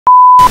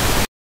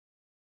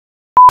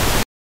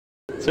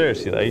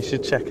Seriously though, you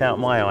should check out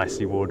my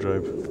icy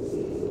wardrobe.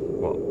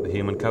 What, the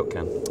human Coke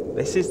can?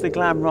 This is the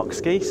glam rock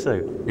ski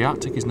suit. The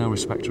Arctic is no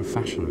respecter of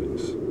fashion,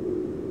 Vince.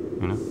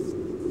 You know?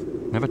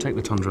 Never take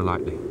the Tundra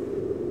lightly.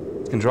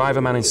 It can drive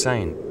a man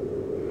insane.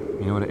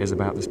 You know what it is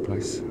about this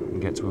place and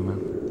get to a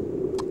man?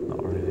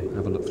 Not really.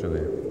 Have a look through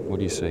here. What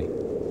do you see?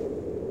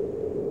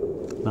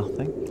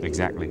 Nothing.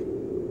 Exactly.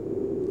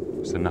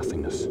 It's the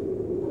nothingness.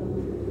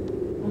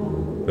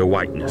 The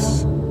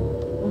whiteness.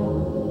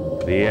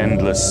 The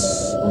endlessness.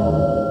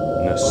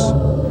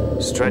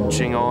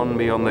 Stretching on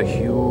beyond the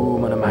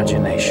human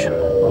imagination.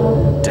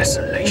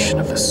 Desolation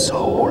of the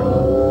soul.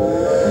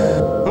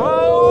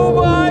 Oh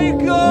my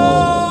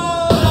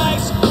God!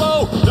 Ice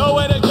flow,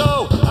 nowhere to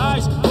go.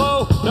 Ice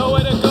flow,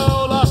 nowhere to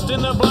go. Lost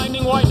in the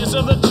blinding whiteness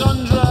of the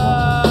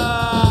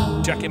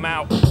tundra. Check him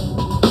out.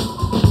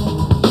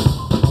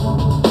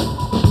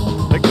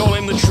 They call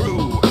him the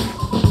True.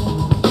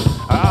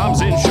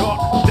 Arms in short,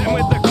 then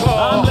with the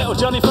claw. I'm little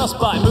Johnny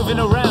Frostbite, moving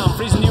around,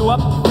 freezing you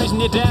up, freezing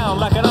you down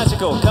like an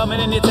icicle. Coming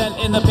in your tent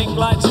in the pink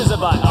light scissor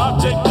bite.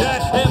 Arctic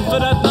death,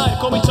 infinite night.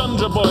 Call me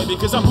Tundra Boy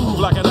because I move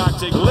like an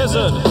Arctic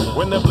lizard.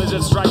 When the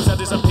blizzard strikes, I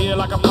disappear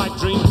like a pipe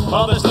dream.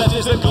 All that's left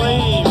is the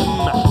gleam.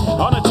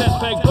 On a tent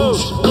peg,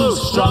 boosh, boosh,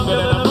 stronger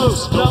than a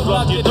moose. Don't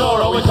lock your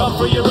door or we come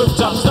through your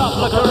rooftop. Stop,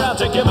 look around,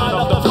 take your mind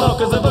off the floor,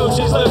 cause the boosh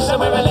is loose and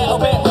we're a little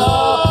bit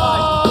low.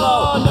 Ice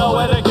flow,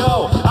 nowhere to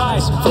go.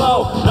 Ice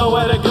flow,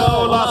 nowhere to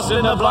go. Lost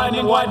in the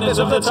blinding whiteness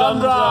of the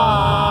tundra.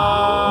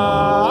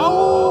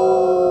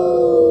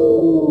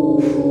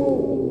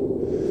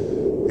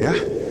 Yeah?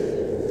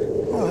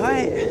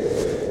 Alright.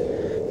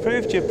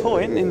 Proved your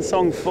point in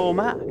song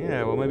format.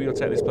 Yeah, well maybe you'll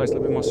take this place a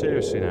little bit more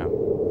seriously now.